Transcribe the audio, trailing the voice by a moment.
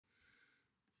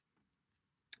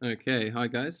Okay, hi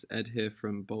guys, Ed here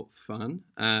from Bolt Fun.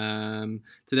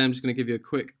 Today I'm just going to give you a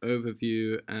quick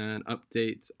overview and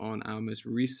update on our most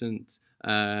recent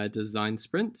design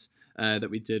sprint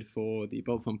that we did for the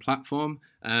Bolt Fun platform.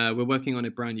 We're working on a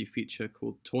brand new feature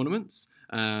called tournaments,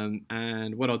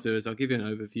 and what I'll do is I'll give you an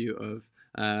overview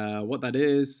of what that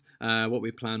is, what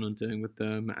we plan on doing with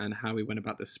them, and how we went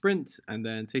about the sprint, and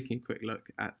then taking a quick look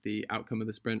at the outcome of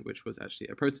the sprint, which was actually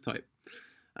a prototype.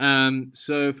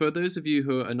 So for those of you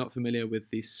who are not familiar with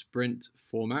the sprint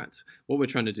format, what we're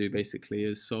trying to do basically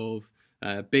is solve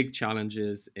big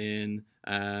challenges in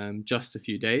just a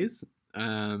few days.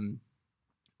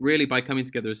 Really by coming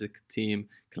together as a team,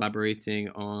 collaborating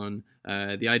on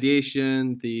the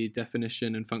ideation, the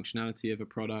definition and functionality of a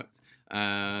product,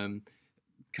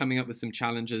 coming up with some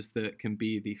challenges that can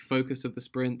be the focus of the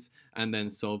sprint, and then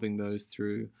solving those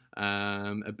through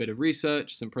a bit of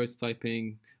research, some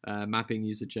prototyping, mapping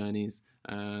user journeys,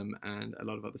 and a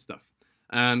lot of other stuff.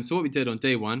 So what we did on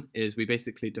day one is we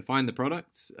basically defined the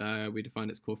product. We defined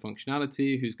its core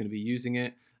functionality, who's going to be using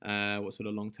it, what sort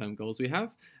of long-term goals we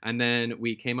have. And then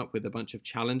we came up with a bunch of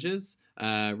challenges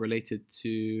related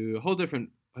to a whole different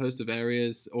host of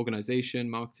areas: organization,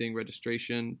 marketing,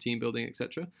 registration, team building,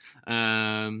 etc.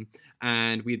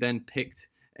 And we then picked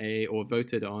or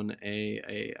voted on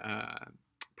a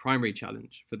primary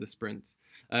challenge for the sprint.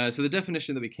 So the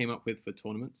definition that we came up with for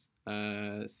tournaments,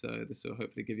 so this will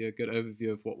hopefully give you a good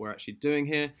overview of what we're actually doing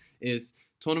here, is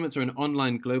tournaments are an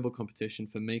online global competition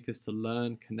for makers to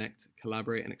learn, connect,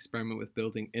 collaborate, and experiment with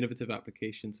building innovative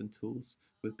applications and tools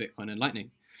with Bitcoin and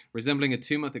Lightning. Resembling a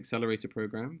 2-month accelerator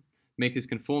program, makers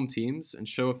can form teams and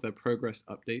show off their progress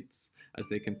updates as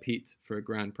they compete for a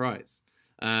grand prize.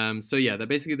 So yeah, they're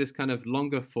basically this kind of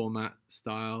longer format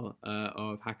style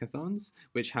of hackathons,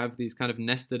 which have these kind of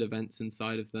nested events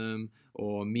inside of them,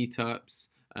 or meetups,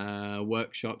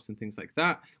 workshops and things like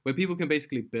that, where people can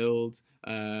basically build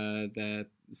their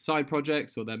side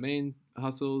projects or their main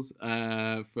hustles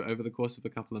for over the course of a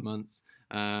couple of months,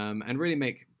 and really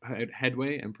make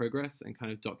headway and progress and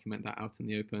kind of document that out in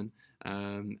the open.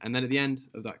 And then at the end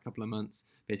of that couple of months,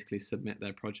 basically submit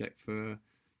their project for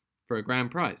a grand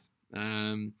prize.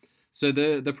 So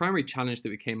the primary challenge that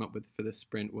we came up with for this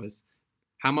sprint was,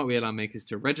 how might we allow makers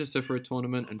to register for a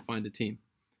tournament and find a team?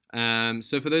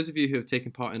 So for those of you who have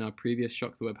taken part in our previous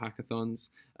Shock the Web hackathons,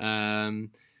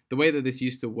 the way that this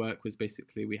used to work was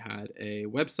basically we had a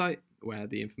website where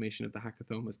the information of the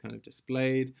hackathon was kind of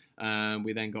displayed.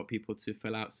 We then got people to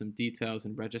fill out some details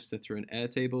and register through an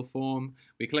Airtable form.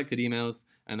 We collected emails,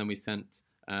 and then we sent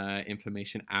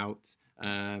information out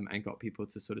and got people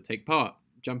to sort of take part,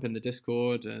 jump in the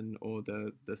Discord or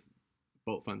the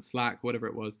Bolt Fun Slack, whatever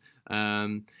it was.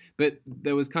 But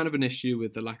there was kind of an issue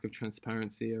with the lack of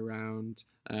transparency around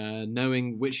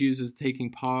knowing which users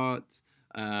taking part,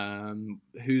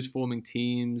 who's forming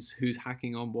teams, who's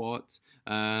hacking on what.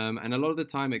 And a lot of the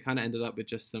time it kind of ended up with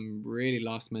just some really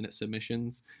last minute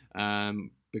submissions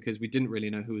because we didn't really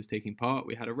know who was taking part.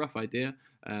 We had a rough idea,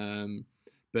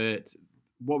 but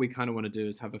what we kind of want to do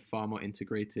is have a far more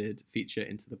integrated feature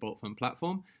into the Bolt Fun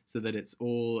platform, so that it's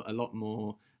all a lot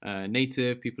more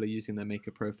native. People are using their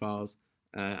maker profiles,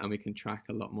 and we can track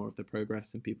a lot more of the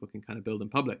progress, and people can kind of build in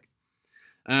public.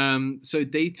 So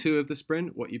day 2 of the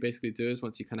sprint, what you basically do is,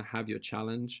 once you kind of have your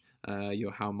challenge,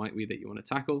 your how might we that you want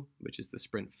to tackle, which is the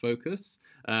sprint focus,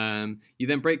 you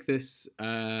then break this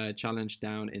challenge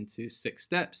down into 6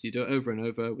 steps. You do it over and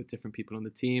over with different people on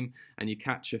the team, and you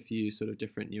catch a few sort of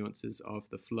different nuances of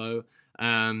the flow.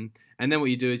 And then what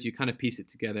you do is you kind of piece it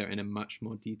together in a much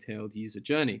more detailed user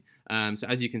journey. So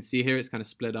as you can see here, it's kind of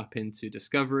split up into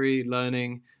discovery,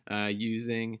 learning,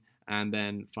 using, and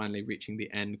then finally reaching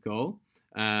the end goal.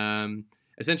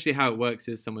 Essentially how it works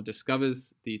is someone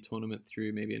discovers the tournament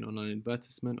through maybe an online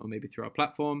advertisement or maybe through our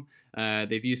platform.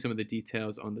 They view some of the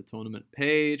details on the tournament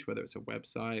page, whether it's a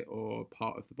website or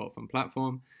part of the Bolt Fun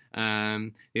platform.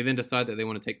 They then decide that they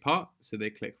want to take part, so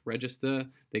they click register.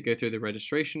 They go through the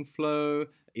registration flow,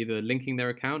 either linking their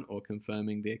account or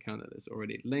confirming the account that is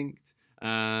already linked.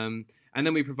 And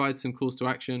then we provide some calls to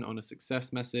action on a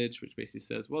success message, which basically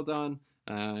says, well done,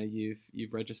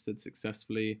 you've registered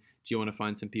successfully. Do you want to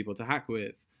find some people to hack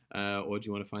with? Or do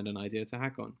you want to find an idea to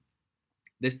hack on?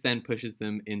 This then pushes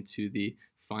them into the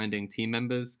finding team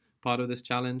members part of this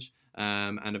challenge.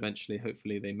 And eventually,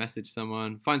 hopefully, they message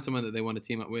someone, find someone that they want to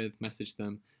team up with, message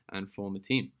them, and form a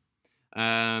team.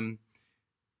 On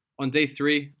day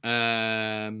 3,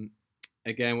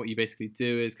 again, what you basically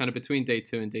do is kind of between day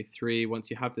 2 and day 3, once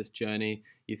you have this journey,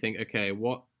 you think, okay,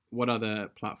 what what other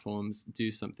platforms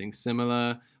do something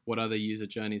similar? What other user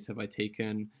journeys have I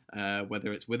taken,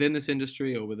 whether it's within this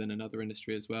industry or within another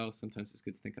industry as well? Sometimes it's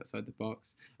good to think outside the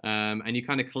box. And you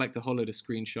kind of collect a whole load of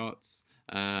screenshots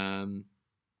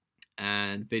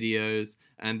and videos,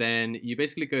 and then you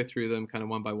basically go through them kind of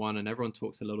one by one, and everyone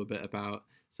talks a little bit about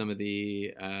some of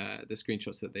the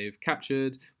screenshots that they've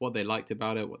captured, what they liked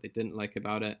about it, what they didn't like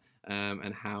about it,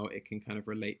 and how it can kind of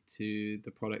relate to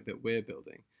the product that we're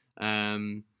building.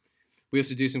 We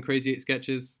also do some crazy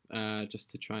sketches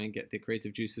just to try and get the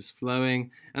creative juices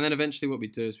flowing. And then eventually what we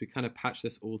do is we kind of patch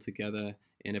this all together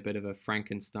in a bit of a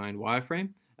Frankenstein wireframe,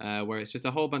 where it's just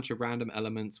a whole bunch of random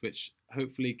elements which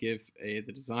hopefully give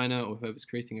the designer or whoever's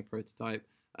creating a prototype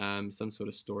some sort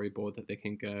of storyboard that they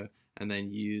can go and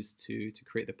then use to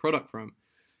create the product from.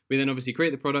 We then obviously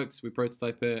create the products, we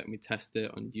prototype it, and we test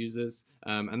it on users.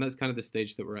 And that's kind of the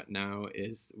stage that we're at now,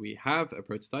 is we have a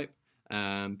prototype,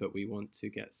 but we want to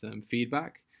get some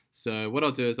feedback. So what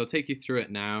I'll do is I'll take you through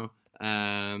it now.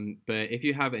 But if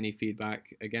you have any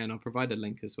feedback, again, I'll provide a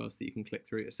link as well so that you can click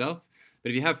through it yourself. But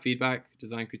if you have feedback,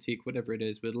 design critique, whatever it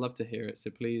is, we'd love to hear it. So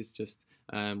please just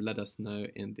let us know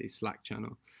in the Slack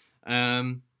channel.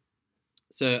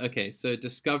 So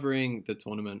discovering the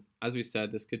tournament, as we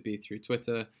said, this could be through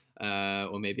Twitter,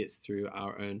 or maybe it's through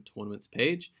our own tournaments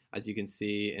page. As you can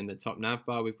see in the top nav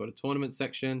bar, we've got a tournament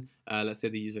section. Let's say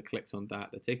the user clicks on that,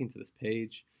 they're taken to this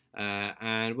page,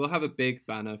 and we'll have a big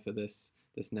banner for this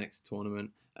next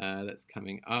tournament that's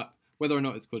coming up. Whether or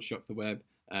not it's called Shock the Web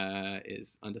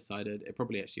is undecided. It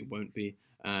probably actually won't be.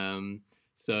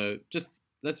 So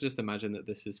let's just imagine that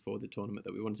this is for the tournament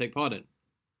that we want to take part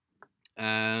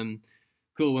in.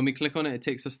 Cool, when we click on it, it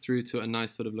takes us through to a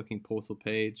nice sort of looking portal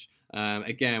page.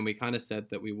 Again, we kind of said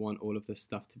that we want all of this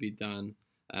stuff to be done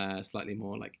slightly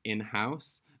more like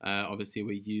in-house. Obviously,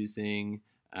 we're using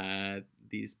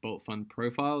these Bolt Fun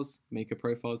profiles, maker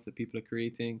profiles that people are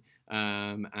creating,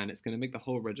 and it's going to make the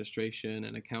whole registration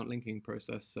and account linking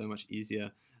process so much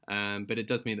easier. But it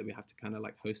does mean that we have to kind of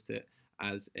like host it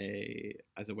as a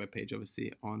web page,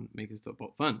 obviously, on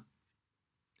makers.boltfun.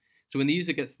 So when the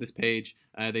user gets to this page,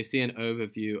 they see an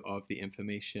overview of the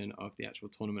information of the actual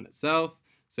tournament itself.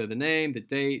 So the name, the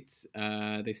date,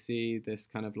 they see this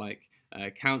kind of like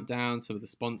countdown, some of the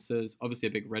sponsors, obviously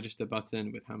a big register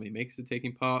button with how many makers are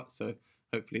taking part. So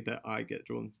hopefully that I get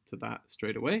drawn to that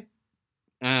straight away.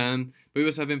 But we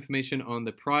also have information on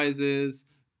the prizes,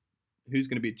 who's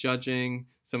going to be judging,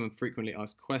 some frequently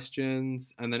asked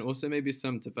questions, and then also maybe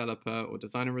some developer or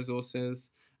designer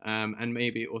resources. And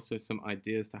maybe also some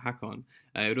ideas to hack on.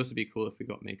 It would also be cool if we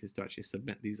got makers to actually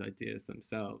submit these ideas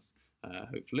themselves,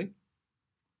 hopefully.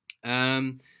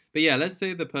 But yeah, let's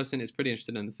say the person is pretty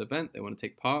interested in this event. They want to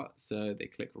take part, so they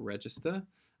click register.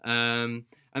 And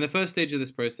the first stage of this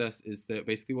process is that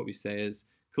basically what we say is,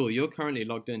 cool, you're currently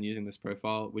logged in using this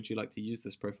profile. Would you like to use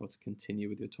this profile to continue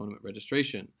with your tournament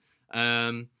registration?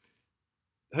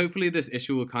 Hopefully this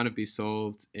issue will kind of be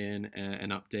solved in an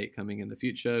update coming in the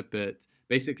future, but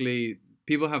basically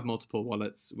people have multiple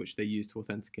wallets which they use to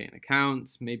authenticate an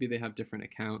account. Maybe they have different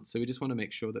accounts, so we just want to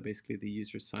make sure that basically the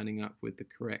user is signing up with the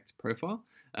correct profile.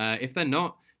 If they're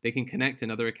not, they can connect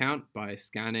another account by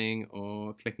scanning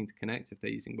or clicking to connect if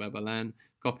they're using WebLN,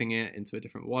 copying it into a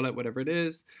different wallet, whatever it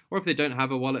is. Or if they don't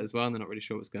have a wallet as well and they're not really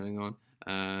sure what's going on,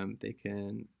 they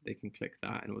can click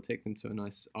that, and it will take them to a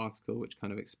nice article which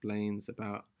kind of explains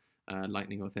about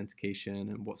Lightning authentication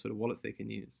and what sort of wallets they can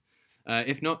use.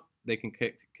 If not, they can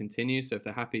click continue. So if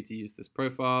they're happy to use this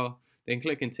profile, they can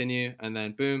click continue, and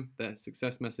then boom, the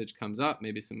success message comes up,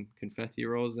 maybe some confetti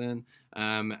rolls in,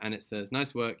 and it says,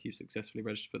 nice work, you've successfully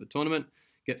registered for the tournament.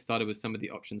 Get started with some of the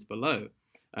options below.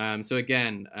 So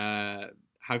again,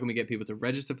 how can we get people to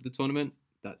register for the tournament?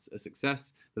 That's a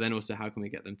success. But then also, how can we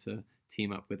get them to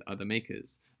team up with other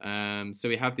makers? So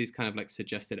we have these kind of like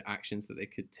suggested actions that they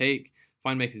could take.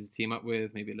 Find makers to team up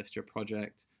with, maybe list your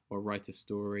project or write a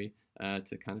story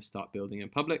to kind of start building in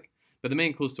public. But the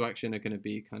main calls to action are going to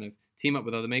be kind of team up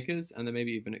with other makers, and then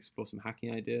maybe even explore some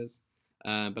hacking ideas.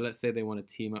 But let's say they want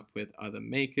to team up with other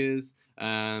makers.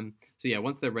 So yeah,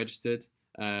 once they're registered,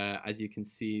 as you can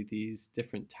see, these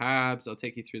different tabs, I'll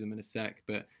take you through them in a sec,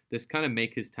 but this kind of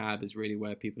makers tab is really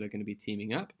where people are going to be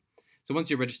teaming up. So once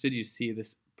you're registered, you see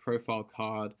this profile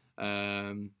card,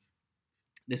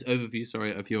 this overview,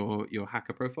 sorry, of your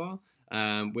hacker profile,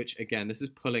 which again, this is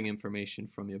pulling information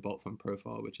from your Bolt Fun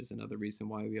profile, which is another reason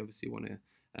why we obviously want to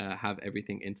have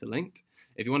everything interlinked.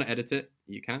 If you want to edit it,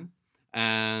 you can.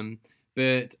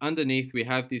 But underneath, we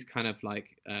have these kind of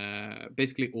like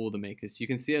basically all the makers. You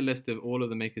can see a list of all of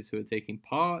the makers who are taking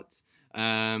part.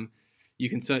 You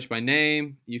can search by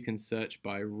name, you can search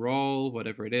by role,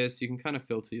 whatever it is. You can kind of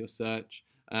filter your search.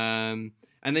 And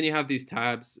then you have these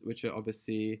tabs, which are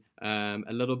obviously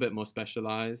a little bit more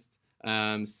specialized.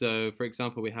 So for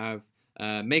example, we have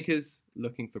makers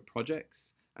looking for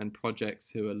projects and projects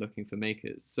who are looking for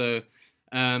makers. So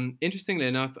interestingly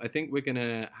enough, I think we're going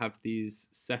to have these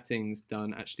settings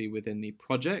done actually within the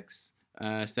projects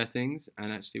settings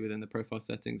and actually within the profile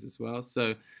settings as well.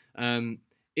 So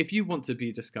if you want to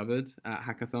be discovered at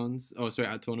hackathons, or sorry,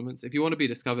 at tournaments, if you want to be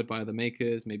discovered by other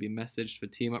makers, maybe messaged for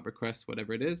team up requests,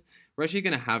 whatever it is, we're actually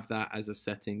going to have that as a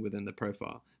setting within the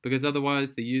profile. Because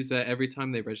otherwise the user, every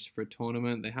time they register for a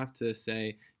tournament, they have to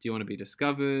say, do you want to be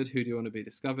discovered? Who do you want to be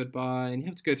discovered by? And you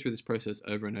have to go through this process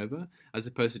over and over, as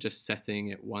opposed to just setting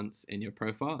it once in your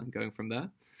profile and going from there.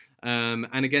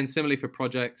 And again, similarly for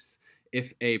projects,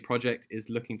 if a project is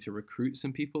looking to recruit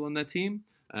some people on their team,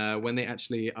 when they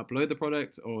actually upload the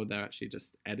product or they're actually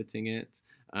just editing it,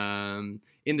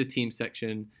 in the team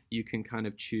section, you can kind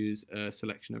of choose a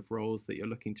selection of roles that you're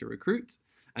looking to recruit.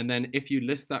 And then if you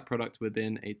list that product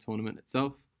within a tournament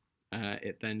itself,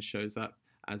 it then shows up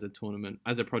as a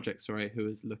project, who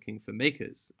is looking for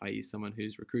makers, i.e. someone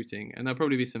who's recruiting. And there'll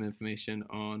probably be some information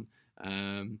on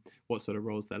what sort of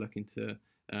roles they're looking to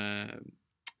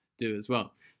do as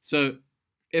well. So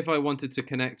if I wanted to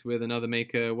connect with another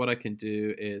maker, what I can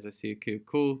do is I see, okay,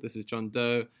 cool, this is John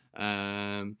Doe.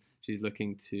 She's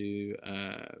looking to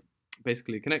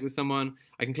basically connect with someone.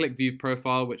 I can click view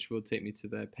profile, which will take me to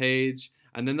their page.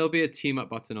 And then there'll be a team up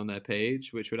button on their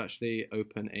page, which would actually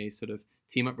open a sort of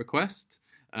team up request.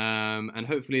 And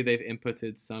hopefully they've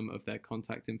inputted some of their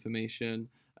contact information.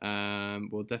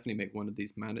 We'll definitely make one of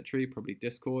these mandatory, probably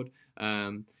Discord.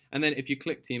 And then if you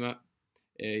click team up,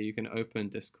 you can open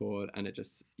Discord and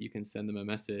you can send them a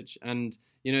message. And,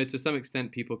 to some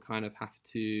extent, people kind of have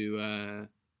to,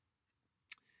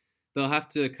 they'll have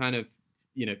to kind of,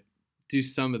 do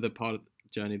some of the part of the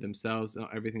journey themselves.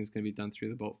 Not everything's going to be done through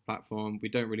the Bolt platform. We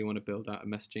don't really want to build out a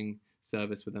messaging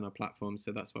service within our platform.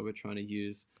 So that's why we're trying to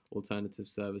use alternative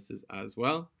services as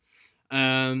well.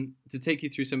 To take you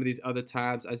through some of these other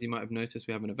tabs, as you might have noticed,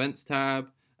 we have an events tab.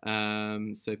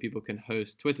 So people can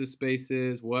host Twitter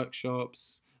spaces,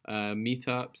 workshops,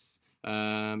 meetups,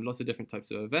 lots of different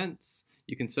types of events.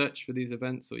 You can search for these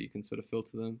events or you can sort of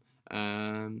filter them.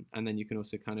 And then you can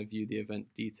also kind of view the event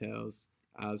details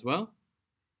as well.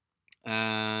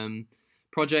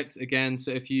 Projects, again,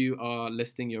 so if you are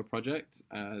listing your project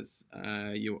as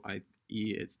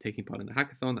it's taking part in the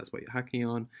hackathon, that's what you're hacking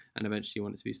on, and eventually you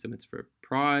want it to be submitted for a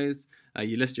prize.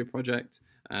 You list your project.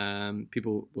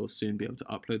 People will soon be able to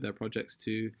upload their projects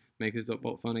to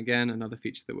makers.boltfun again, another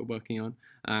feature that we're working on.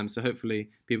 So hopefully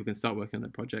people can start working on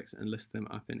their projects and list them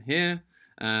up in here.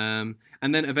 And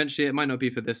then eventually, it might not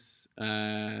be for this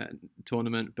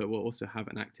tournament, but we'll also have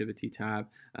an activity tab,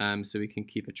 so we can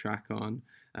keep a track on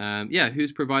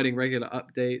who's providing regular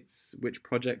updates, which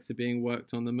projects are being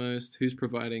worked on the most, who's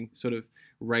providing sort of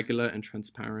regular and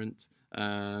transparent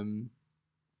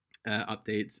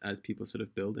updates as people sort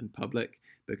of build in public,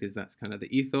 because that's kind of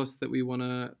the ethos that we want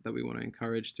to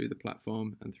encourage through the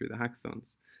platform and through the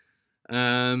hackathons.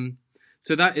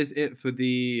 So that is it for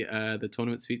the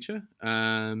tournaments feature.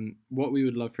 What we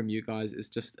would love from you guys is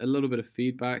just a little bit of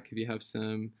feedback. If you have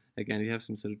some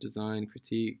sort of design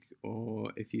critique,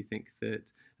 or if you think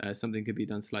that something could be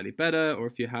done slightly better, or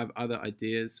if you have other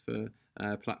ideas for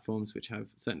platforms which have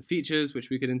certain features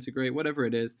which we could integrate, whatever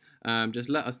it is, just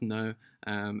let us know,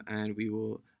 and we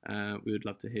would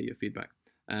love to hear your feedback.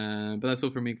 But that's all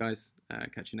from me, guys.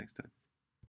 Catch you next time.